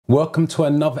Welcome to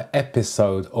another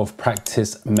episode of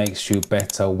Practice Makes You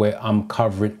Better, where I'm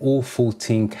covering all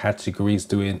 14 categories,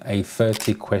 doing a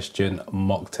 30-question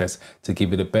mock test to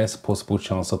give you the best possible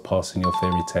chance of passing your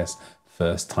theory test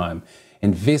first time.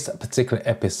 In this particular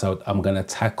episode, I'm going to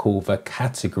tackle the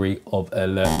category of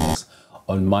alertness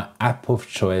on my app of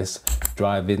choice,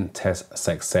 Driving Test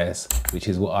Success, which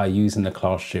is what I use in the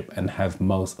classroom and have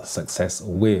most success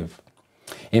with.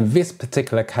 In this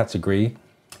particular category,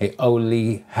 it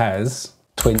only has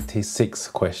 26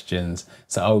 questions.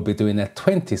 So I'll be doing a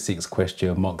 26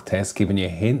 question mock test, giving you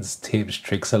hints, tips,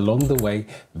 tricks along the way,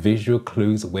 visual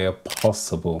clues where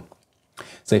possible.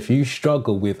 So if you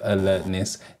struggle with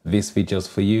alertness, this video is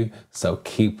for you. So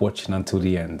keep watching until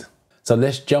the end. So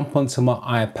let's jump onto my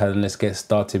iPad and let's get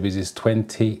started with this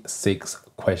 26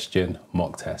 question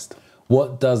mock test.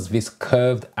 What does this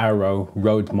curved arrow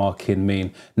road marking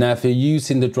mean? Now, if you're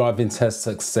using the Driving Test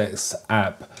Success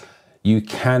app, you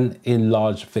can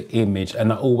enlarge the image,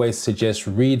 and I always suggest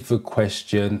read the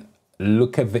question,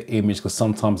 look at the image because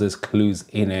sometimes there's clues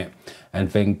in it, and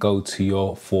then go to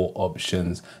your 4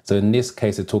 options. So in this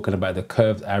case, they're talking about the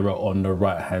curved arrow on the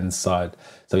right hand side.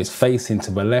 So it's facing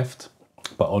to the left,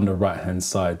 but on the right hand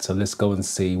side. So let's go and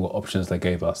see what options they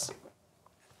gave us.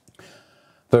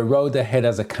 The road ahead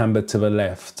has a camber to the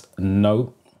left,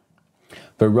 no.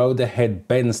 The road ahead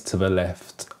bends to the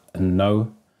left,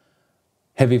 no.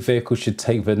 Heavy vehicles should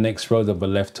take the next road on the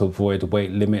left to avoid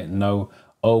weight limit, no.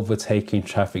 Overtaking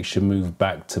traffic should move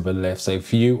back to the left. So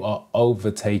if you are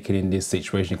overtaking in this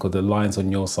situation because the lines on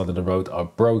your side of the road are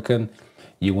broken,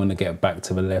 you want to get back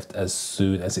to the left as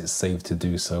soon as it's safe to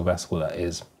do so. That's what that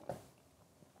is.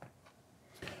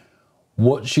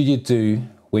 What should you do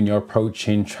when you're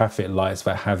approaching traffic lights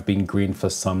that have been green for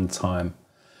some time?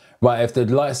 Right, if the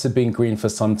lights have been green for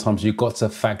some time, you've got to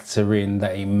factor in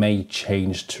that it may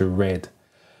change to red.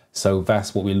 So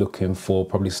that's what we're looking for.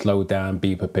 Probably slow down,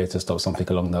 be prepared to stop, something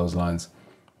along those lines.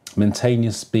 Maintain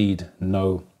your speed,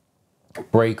 no.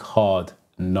 Brake hard,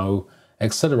 no.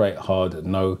 Accelerate hard,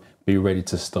 no. Be ready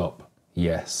to stop,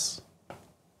 yes.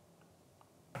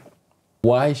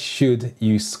 Why should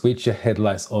you switch your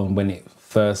headlights on when it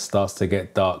first starts to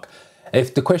get dark?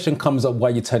 If the question comes up why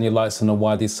you turn your lights on or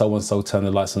why did so-and-so turn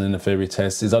the lights on in the theory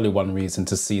test, there's only one reason: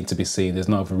 to see and to be seen. There's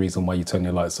no other reason why you turn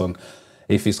your lights on.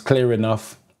 If it's clear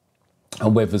enough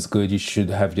and weather's good, you should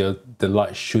have the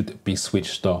light should be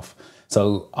switched off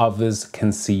so others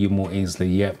can see you more easily.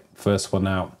 Yep, first one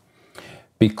out.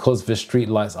 Because the street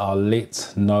lights are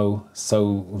lit, no.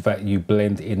 So that you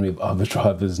blend in with other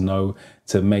drivers, no.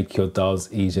 To make your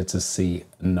dials easier to see,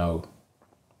 no.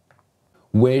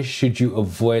 Where should you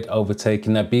avoid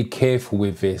overtaking? Now be careful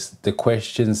with this. The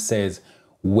question says,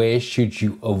 where should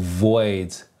you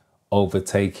avoid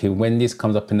overtaking? When this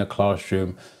comes up in the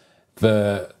classroom,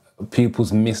 the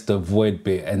pupils miss the avoid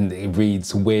bit and it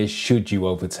reads, where should you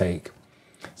overtake?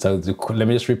 So let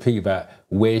me just repeat that.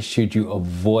 Where should you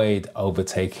avoid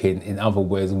overtaking? In other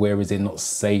words, where is it not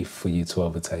safe for you to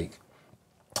overtake?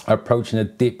 Approaching a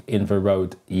dip in the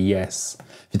road, yes.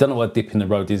 If you don't know what a dip in the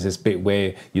road is, this bit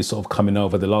where you're sort of coming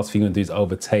over, the last thing you want to do is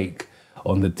overtake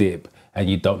on the dip and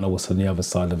you don't know what's on the other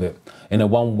side of it. In a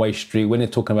one-way street, when they're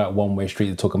talking about one-way street,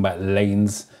 they're talking about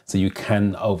lanes, so you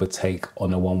can overtake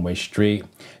on a one-way street.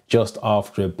 Just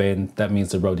after a bend, that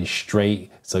means the road is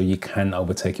straight, so you can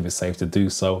overtake if it's safe to do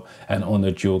so. And on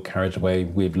a dual carriageway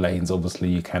with lanes, obviously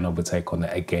you can overtake on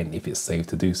it again if it's safe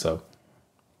to do so.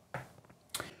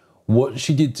 What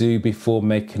should you do before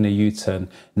making a U-turn?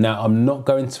 Now, I'm not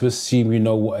going to assume you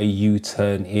know what a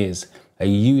U-turn is. A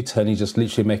U-turn is just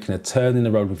literally making a turn in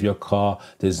the road with your car.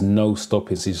 There's no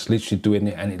stopping. So you're just literally doing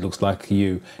it and it looks like a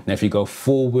U. Now, if you go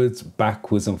forwards,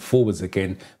 backwards and forwards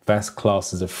again, that's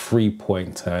classed as a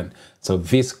 3-point turn. So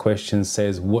this question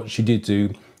says, what should you do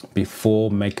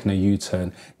before making a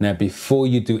U-turn? Now, before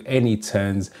you do any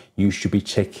turns, you should be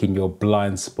checking your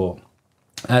blind spot.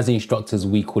 As instructors,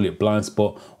 we call it blind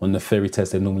spot. On the theory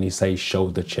test, they normally say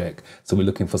shoulder check. So we're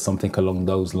looking for something along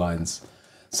those lines.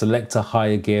 Select a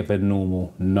higher gear than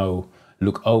normal, no.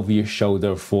 Look over your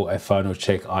shoulder for a final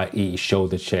check, i.e.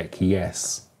 shoulder check,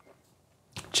 yes.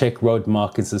 Check road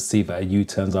markings to see that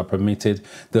U-turns are permitted.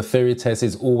 The theory test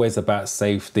is always about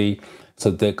safety, so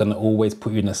they're going to always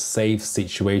put you in a safe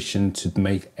situation to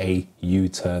make a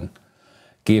U-turn.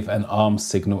 Give an arm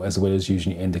signal as well as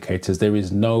using your indicators. There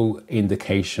is no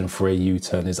indication for a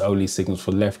U-turn. There's only signals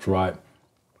for left, right,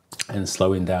 and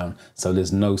slowing down. So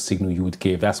there's no signal you would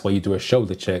give. That's why you do a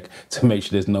shoulder check to make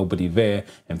sure there's nobody there.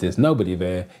 If there's nobody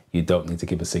there, you don't need to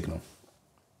give a signal.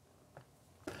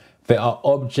 There are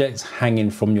objects hanging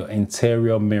from your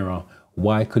interior mirror.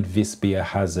 Why could this be a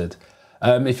hazard?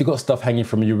 If you've got stuff hanging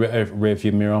from your rear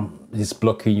view mirror, it's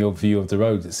blocking your view of the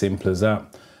road. It's simple as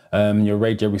that. Your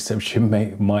radio reception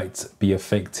might be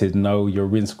affected. No. Your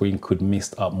windscreen could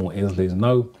mist up more easily.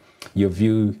 No. Your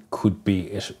view could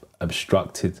be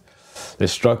obstructed.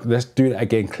 Let's do that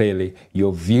again clearly.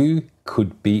 Your view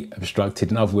could be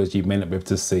obstructed. In other words, you may not be able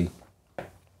to see.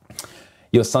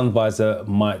 Your sun visor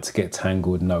might get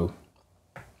tangled. No.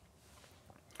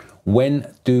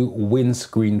 When do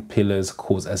windscreen pillars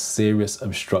cause a serious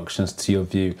obstructions to your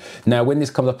view? Now, when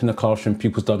this comes up in the classroom,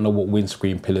 pupils don't know what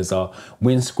windscreen pillars are.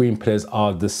 Windscreen pillars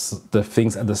are the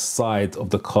things at the side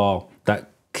of the car that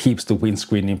keeps the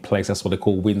windscreen in place. That's what they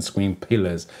call windscreen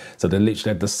pillars. So they're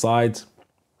literally at the side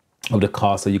of the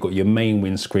car. So you've got your main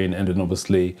windscreen and then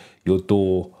obviously your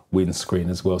door windscreen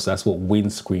as well. So that's what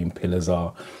windscreen pillars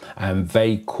are. And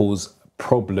they cause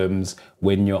problems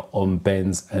when you're on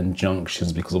bends and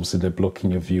junctions, because obviously they're blocking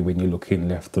your view when you're looking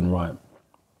left and right.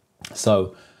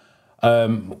 So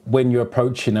when you're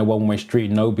approaching a one-way street,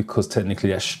 no, because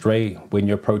technically that's straight. When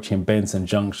you're approaching bends and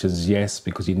junctions, yes,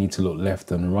 because you need to look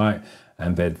left and right,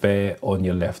 and they're there on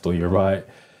your left or your right.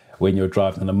 When you're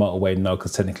driving on a motorway, no,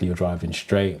 because technically you're driving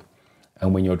straight.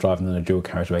 And when you're driving on a dual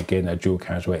carriageway, again, a dual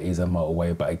carriageway is a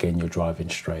motorway, but again, you're driving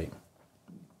straight.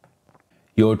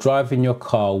 You're driving your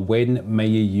car. When may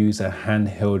you use a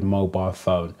handheld mobile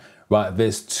phone? Right,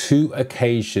 there's two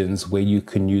occasions where you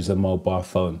can use a mobile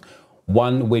phone.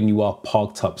 One, when you are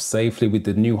parked up safely. With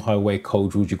the new highway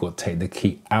code rules, you've got to take the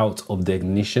key out of the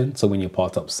ignition. So when you're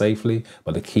parked up safely,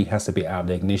 but the key has to be out of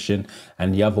the ignition.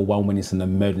 And the other one, when it's an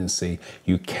emergency,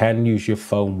 you can use your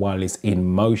phone while it's in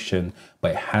motion,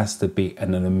 but it has to be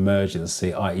an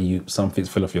emergency, i.e. something's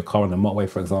fell off your car on the motorway,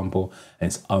 for example,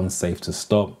 and it's unsafe to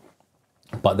stop.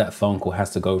 But that phone call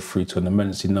has to go through to an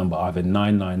emergency number, either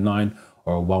 999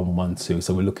 or a 112.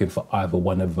 So we're looking for either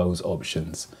one of those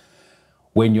options.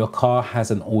 When your car has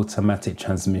an automatic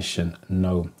transmission,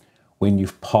 no. When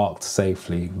you've parked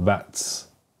safely, that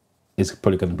is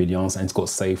probably going to be the answer. And it's got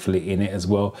safely in it as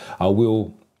well. I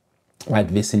will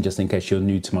add this in just in case you're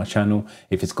new to my channel.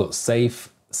 If it's got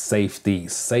safety,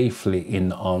 safely in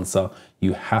the answer,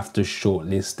 you have to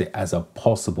shortlist it as a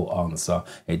possible answer.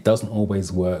 It doesn't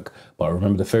always work, but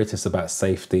remember the fairy test about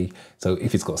safety. So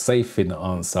if it's got safe in the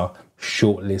answer,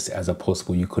 shortlist it as a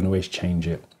possible. You can always change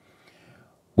it.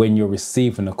 When you're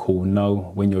receiving a call,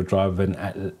 no. When you're driving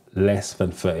at less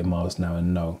than 30 miles an hour,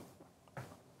 no.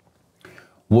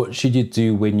 What should you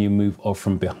do when you move off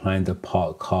from behind a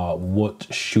parked car?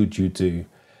 What should you do?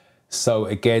 So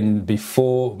again,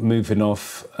 before moving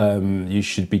off, you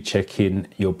should be checking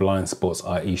your blind spots,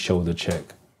 i.e. shoulder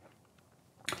check.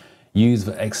 Use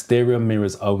the exterior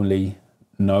mirrors only.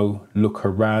 No. Look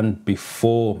around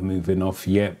before moving off.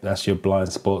 Yep, that's your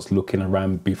blind spots, looking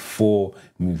around before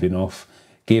moving off.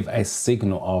 Give a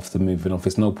signal after moving off.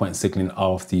 It's no point signaling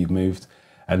after you've moved,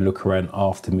 and look around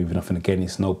after moving off. And again,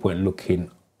 it's no point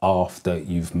looking after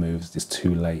you've moved. It's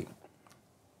too late.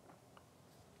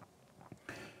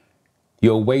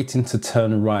 You're waiting to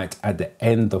turn right at the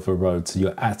end of a road, so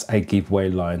you're at a giveaway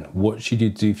line. What should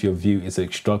you do if your view is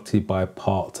obstructed by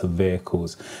parked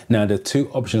vehicles? Now, the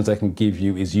two options I can give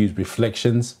you is use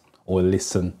reflections or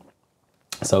listen.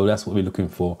 So that's what we're looking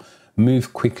for.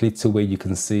 Move quickly to where you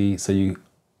can see, so you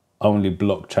only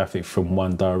block traffic from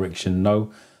one direction.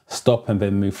 No. Stop and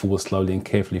then move forward slowly and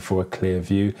carefully for a clear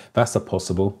view. That's a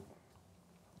possible.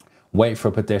 Wait for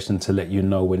a pedestrian to let you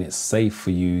know when it's safe for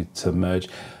you to merge.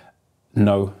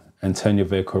 No. And turn your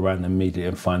vehicle around immediately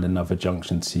and find another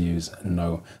junction to use.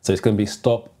 No. So it's going to be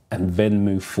stop and then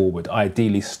move forward.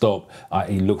 Ideally stop,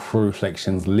 i.e. look through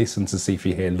reflections, listen to see if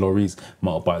you hear lorries,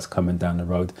 motorbikes coming down the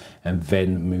road, and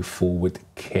then move forward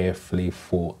carefully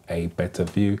for a better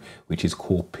view, which is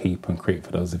called peep and creep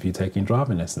for those of you taking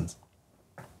driving lessons.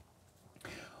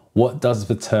 What does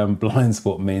the term blind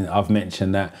spot mean? I've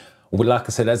mentioned that. Well, like I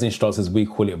said, as instructors, we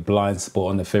call it blind spot.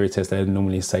 On the fairy test, they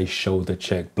normally say shoulder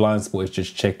check. Blind spot is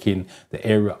just checking the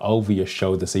area over your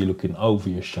shoulder. So you're looking over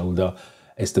your shoulder.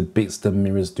 It's the bits the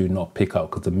mirrors do not pick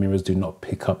up, because the mirrors do not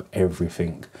pick up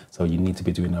everything. So you need to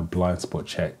be doing a blind spot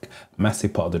check.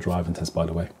 Massive part of the driving test, by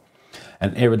the way.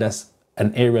 An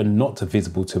area not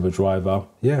visible to the driver.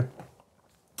 Yeah.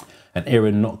 An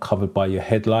area not covered by your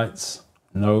headlights.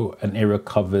 No. An area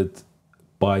covered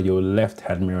by your left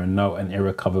hand mirror. No. An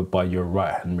area covered by your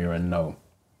right hand mirror. No.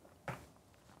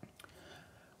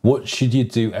 What should you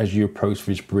do as you approach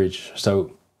this bridge?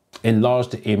 So enlarge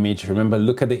the image. Remember,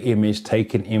 look at the image,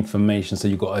 taking information. So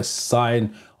you've got a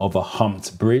sign of a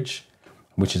humped bridge,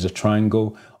 which is a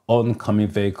triangle, oncoming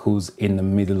vehicles in the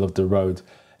middle of the road.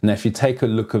 Now, if you take a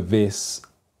look at this,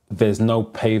 there's no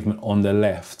pavement on the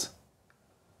left.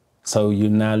 So you're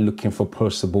now looking for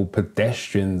possible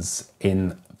pedestrians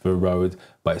in the road,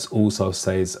 but it also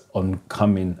says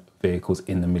oncoming vehicles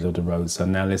in the middle of the road. So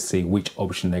now let's see which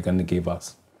option they're going to give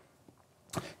us.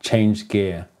 Change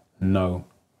gear, no.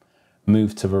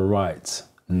 Move to the right,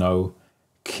 no.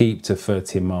 Keep to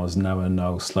 30 miles an hour,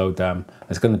 no. Slow down.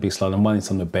 It's going to be slow down. One,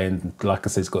 it's on the bend. Like I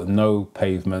said, it's got no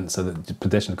pavement, so that the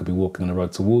pedestrian could be walking on the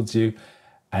road towards you.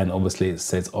 And obviously it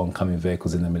says oncoming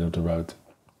vehicles in the middle of the road.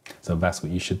 So that's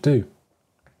what you should do.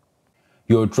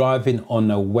 You're driving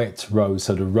on a wet road,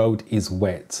 so the road is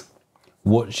wet.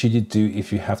 What should you do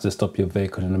if you have to stop your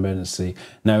vehicle in an emergency?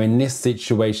 Now, in this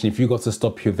situation, if you got to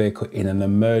stop your vehicle in an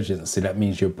emergency, that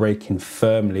means you're braking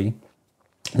firmly,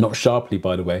 not sharply,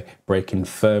 by the way, braking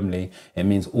firmly. It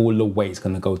means all the weight's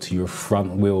going to go to your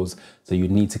front wheels. So you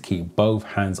need to keep both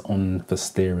hands on the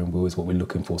steering wheel is what we're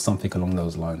looking for, something along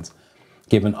those lines.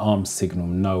 Give an arm signal,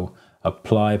 no.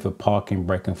 Apply the parking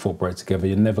brake and foot brake together.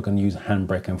 You're never going to use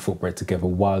handbrake and foot brake together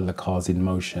while the car's in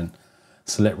motion.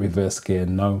 Select reverse gear,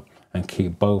 no. And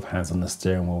keep both hands on the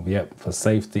steering wheel. Yep, for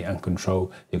safety and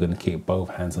control, you're going to keep both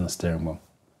hands on the steering wheel.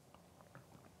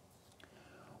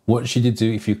 What should you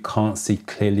do if you can't see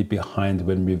clearly behind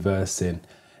when reversing?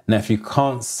 Now, if you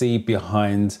can't see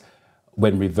behind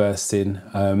when reversing,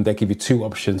 they give you two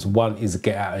options. One is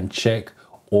get out and check,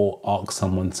 or ask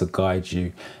someone to guide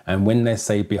you. And when they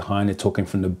say behind, they're talking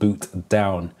from the boot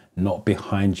down, not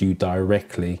behind you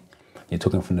directly. You're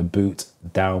talking from the boot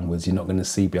downwards. You're not going to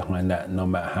see behind that no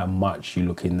matter how much you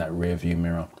look in that rear view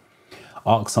mirror.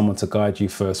 Ask someone to guide you,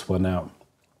 first one out.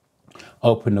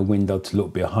 Open the window to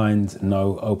look behind,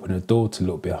 no. Open the door to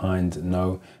look behind,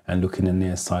 no. And look in the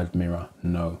near side mirror,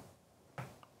 no.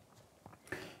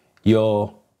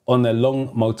 You're on a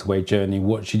long motorway journey.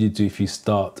 What should you do if you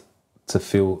start to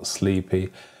feel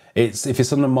sleepy? If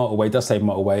it's on the motorway, it does say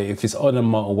motorway. If it's on a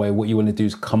motorway, what you want to do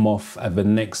is come off at the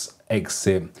next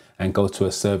exit and go to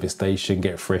a service station,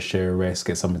 get fresh air, rest,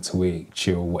 get something to eat,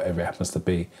 chill, whatever it happens to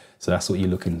be. So that's what you're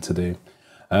looking to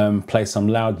do. Play some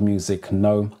loud music,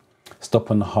 no.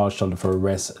 Stop on the hard shoulder for a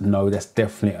rest, no. That's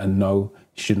definitely a no.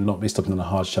 You should not be stopping on the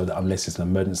hard shoulder unless it's an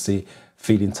emergency.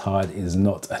 Feeling tired is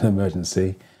not an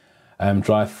emergency.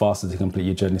 Drive faster to complete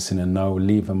your journey sooner, no.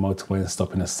 Leave a motorway and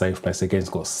stop in a safe place. Again, it's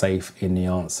got safe in the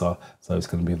answer, so it's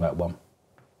going to be that one.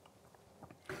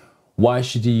 Why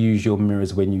should you use your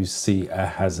mirrors when you see a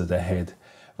hazard ahead?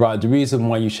 Right, the reason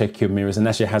why you check your mirrors, and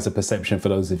that's your hazard perception for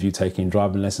those of you taking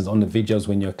driving lessons. On the videos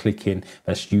when you're clicking,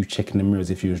 that's you checking the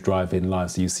mirrors if you was driving live.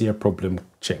 So you see a problem,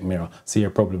 check mirror. See a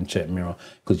problem, check mirror.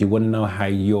 Because you want to know how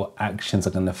your actions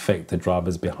are going to affect the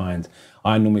drivers behind.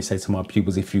 I normally say to my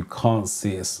pupils, if you can't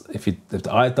see it, if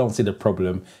I don't see the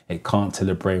problem, it can't tell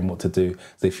the brain what to do.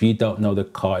 So if you don't know the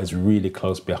car is really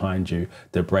close behind you,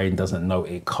 the brain doesn't know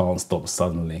it can't stop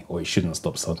suddenly, or it shouldn't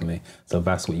stop suddenly. So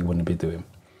that's what you want to be doing.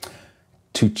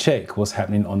 To check what's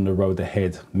happening on the road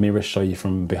ahead, mirrors show you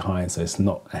from behind, so it's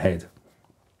not ahead.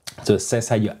 To assess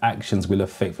how your actions will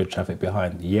affect the traffic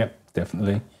behind, yep,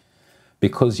 definitely.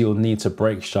 Because you'll need to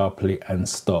brake sharply and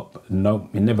stop. Nope,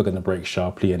 you're never going to brake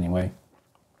sharply anyway.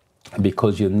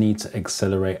 Because you'll need to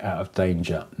accelerate out of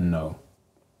danger, no.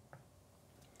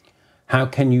 How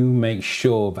can you make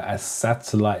sure that a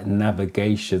satellite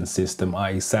navigation system,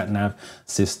 i.e. sat-nav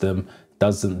system,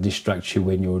 doesn't distract you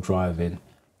when you're driving?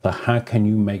 But how can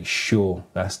you make sure?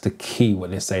 That's the key,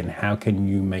 what they're saying. How can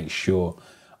you make sure?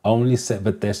 Only set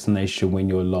the destination when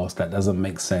you're lost. That doesn't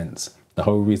make sense. The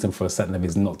whole reason for a sat-nav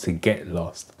is not to get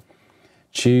lost.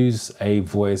 Choose a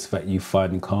voice that you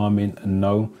find calming.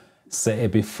 No. Set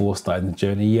it before starting the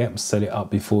journey. Yep, set it up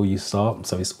before you start,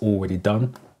 so it's already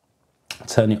done.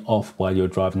 Turn it off while you're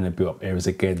driving in the built-up areas.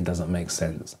 Again, doesn't make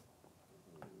sense.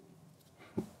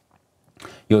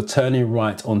 You're turning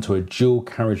right onto a dual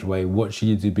carriageway. What should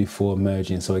you do before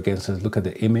merging? So again, so look at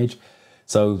the image.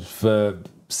 So the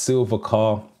silver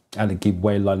car at the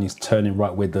giveaway line is turning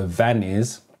right where the van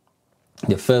is.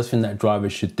 The first thing that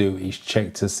drivers should do is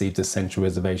check to see if the central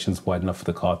reservation is wide enough for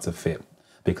the car to fit,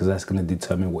 because that's going to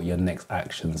determine what your next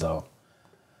actions are.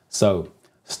 So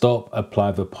stop,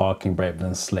 apply the parking brake,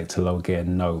 then select a low gear,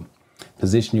 no.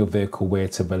 Position your vehicle well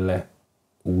to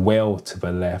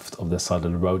the left of the side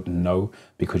of the road, no,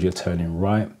 because you're turning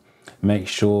right. Make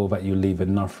sure that you leave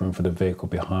enough room for the vehicle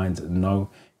behind,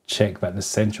 no. Check that the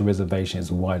central reservation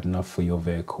is wide enough for your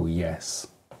vehicle, yes.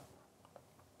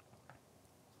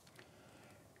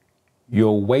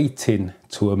 You're waiting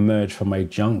to emerge from a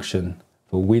junction.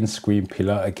 The windscreen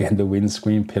pillar, again, the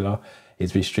windscreen pillar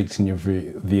is restricting your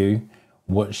view.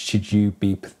 What should you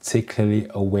be particularly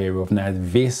aware of? Now,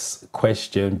 this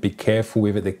question, be careful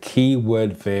with it. The key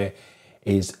word there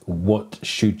is what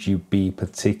should you be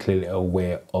particularly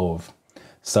aware of?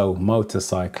 So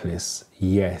motorcyclists,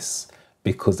 yes,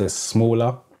 because they're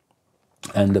smaller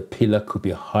and the pillar could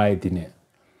be hiding it.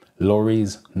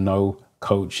 Lorries, no.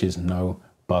 Coaches, no.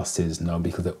 Buses, no,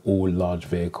 because they're all large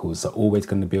vehicles. So always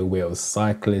going to be aware of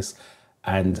cyclists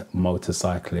and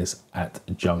motorcyclists at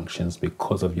junctions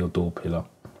because of your door pillar.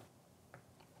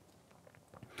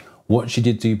 What should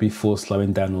you do before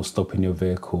slowing down or stopping your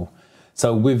vehicle?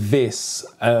 So with this,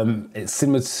 it's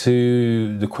similar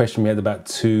to the question we had about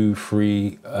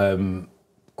 2-3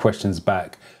 questions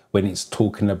back when it's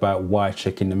talking about why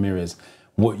checking the mirrors.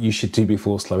 What you should do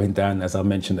before slowing down, as I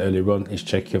mentioned earlier on, is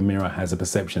check your mirror has a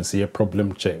perception. See a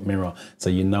problem, check mirror. So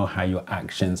you know how your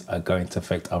actions are going to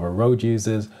affect other road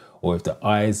users, or if the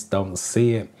eyes don't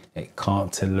see it, it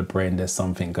can't tell the brain there's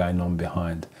something going on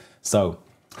behind. So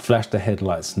flash the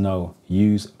headlights, no.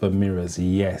 Use the mirrors,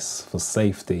 yes, for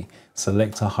safety.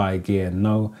 Select a high gear,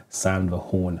 no. Sound the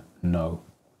horn, no.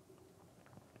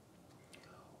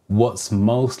 What's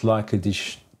most likely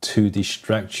to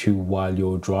distract you while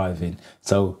you're driving?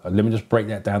 So let me just break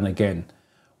that down again.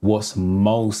 What's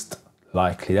most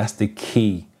likely, that's the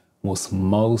key. What's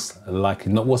most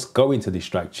likely, not what's going to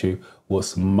distract you,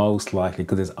 what's most likely,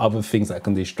 because there's other things that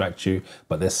can distract you,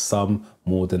 but there's some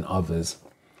more than others.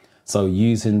 So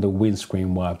using the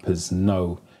windscreen wipers,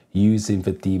 no. Using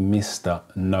the demister,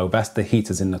 no. That's the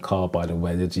heaters in the car, by the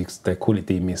way. They call it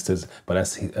demisters, but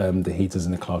that's the heaters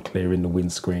in the car clearing the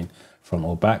windscreen front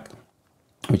or back,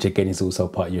 which again is also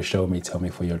part of your show me, tell me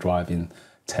for your driving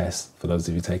test, for those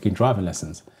of you taking driving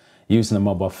lessons. Using a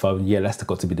mobile phone, yeah, that's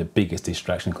got to be the biggest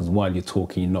distraction, because while you're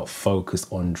talking, you're not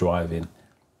focused on driving.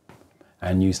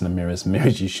 And using the mirrors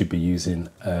you should be using,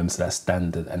 so that's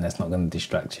standard, and that's not going to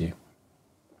distract you.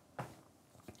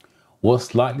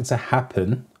 What's likely to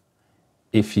happen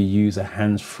if you use a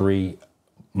hands-free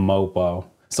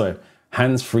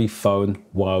phone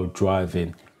while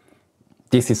driving?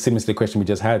 This is similar to the question we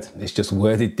just had. It's just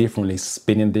worded differently,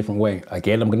 spinning a different way.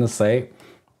 Again, I'm going to say it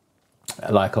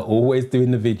like I always do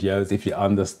in the videos. If you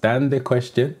understand the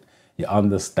question, you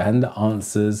understand the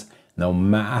answers, no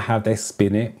matter how they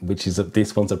spin it, which is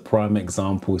this one's a prime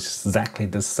example, it's exactly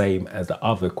the same as the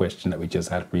other question that we just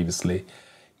had previously,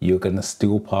 you're going to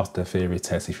still pass the theory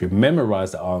test. If you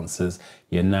memorize the answers,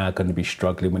 you're now going to be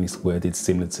struggling when it's worded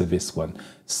similar to this one.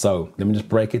 So let me just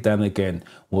break it down again.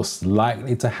 What's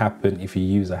likely to happen if you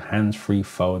use a hands-free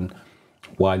phone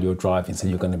while you're driving? So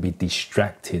you're going to be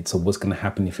distracted. So what's going to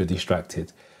happen if you're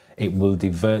distracted? It will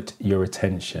divert your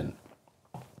attention.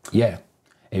 Yeah.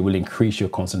 It will increase your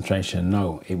concentration.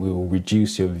 No. It will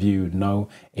reduce your view. No.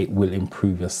 It will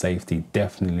improve your safety.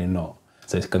 Definitely not.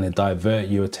 So it's going to divert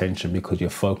your attention because you're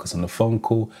focused on the phone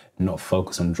call, not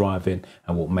focused on driving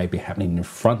and what may be happening in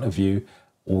front of you,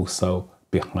 also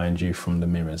behind you from the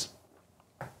mirrors.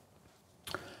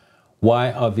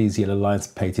 Why are these yellow lines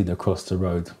painted across the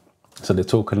road? So they're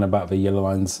talking about the yellow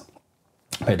lines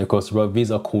painted across the road.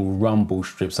 These are called rumble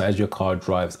strips. So as your car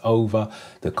drives over,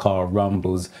 the car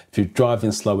rumbles. If you're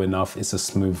driving slow enough, it's a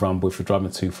smooth rumble. If you're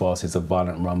driving too fast, it's a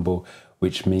violent rumble,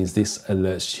 which means this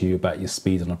alerts you about your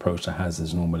speed and approach to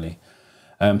hazards normally.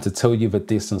 To tell you the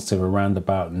distance to a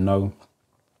roundabout, no.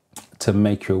 To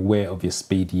make you aware of your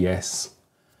speed, yes.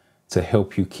 To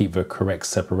help you keep the correct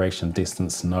separation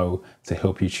distance, no. To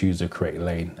help you choose the correct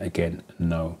lane, again,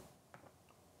 no.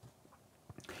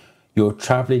 You're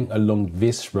traveling along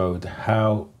this road,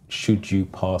 how should you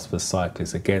pass for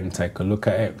cyclists? Again, take a look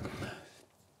at it.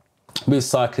 With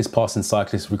cyclists, passing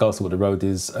cyclists, regardless of what the road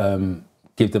is,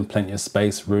 give them plenty of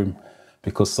space, room,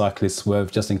 because cyclists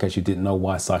swerve. Just in case you didn't know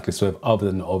why cyclists swerve, other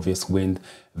than the obvious wind,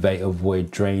 they avoid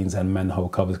drains and manhole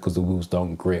covers because the wheels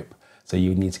don't grip. So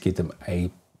you need to give them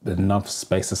enough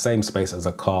space, the same space as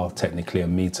a car, technically a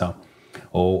meter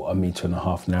or 1.5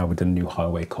 meters now with the new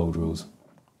highway code rules.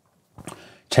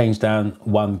 Change down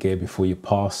one gear before you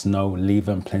pass, no. Leave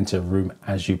them plenty of room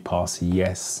as you pass,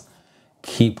 yes.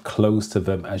 Keep close to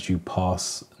them as you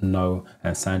pass, no.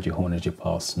 And sound your horn as you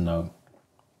pass, no.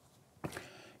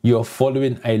 You're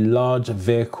following a large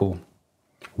vehicle.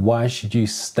 Why should you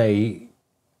stay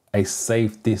a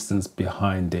safe distance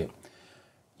behind it?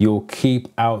 You'll keep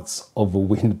out of the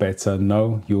wind better,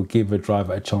 no. You'll give the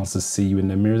driver a chance to see you in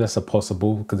the mirror. That's a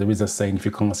possible, because there is a saying, if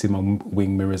you can't see my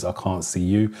wing mirrors, I can't see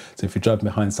you. So if you're driving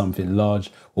behind something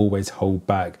large, always hold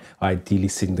back. Ideally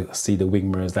see the wing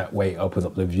mirrors. That way it opens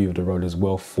up the view of the road as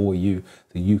well for you,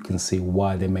 so you can see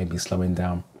why they may be slowing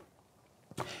down.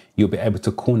 You'll be able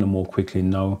to corner more quickly,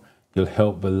 no. You'll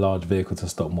help the large vehicle to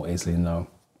stop more easily, no.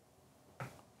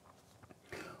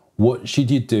 What should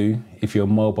you do if your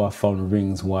mobile phone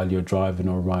rings while you're driving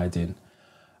or riding?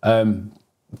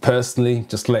 Personally,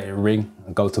 just let it ring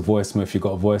and go to voicemail if you've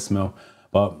got a voicemail.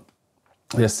 But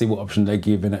Let's see what option they're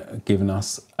giving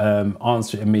us.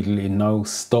 Answer it immediately, no.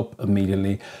 Stop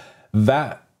immediately.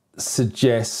 That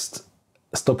suggests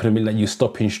stopping immediately, you're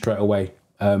stopping straight away.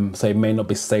 So it may not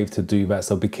be safe to do that.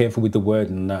 So be careful with the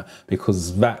wording in that,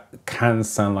 because that can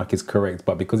sound like it's correct,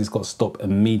 but because it's got stop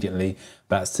immediately,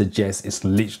 that suggests it's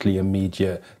literally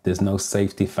immediate. There's no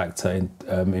safety factor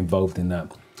involved in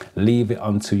that. Leave it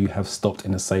until you have stopped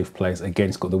in a safe place. Again,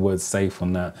 it's got the word safe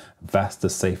on that. That's the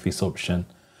safest option.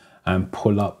 And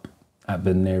pull up at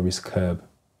the nearest curb.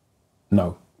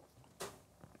 No.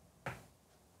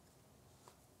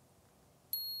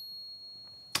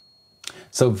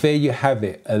 So there you have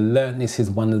it. Alertness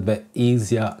is one of the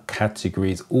easier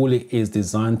categories. All it is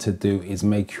designed to do is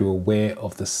make you aware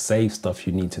of the safe stuff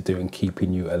you need to do and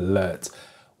keeping you alert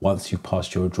once you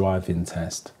pass your driving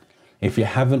test. If you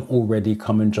haven't already,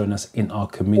 come and join us in our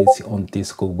community on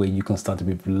Discord, where you can start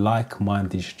with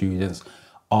like-minded students,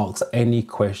 ask any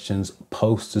questions,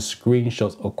 post the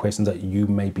screenshots or questions that you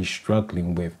may be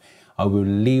struggling with. I will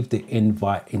leave the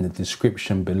invite in the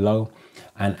description below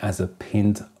and as a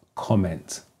pinned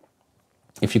comment.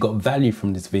 If you got value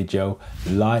from this video,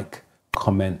 like,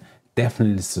 comment,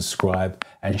 definitely subscribe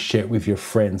and share it with your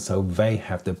friends so they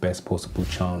have the best possible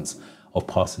chance of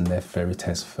passing their theory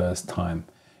test first time.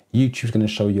 YouTube's going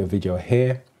to show you a video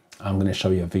here. I'm going to show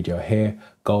you a video here.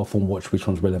 Go off and watch which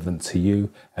one's relevant to you,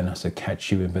 and I'll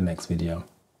catch you in the next video.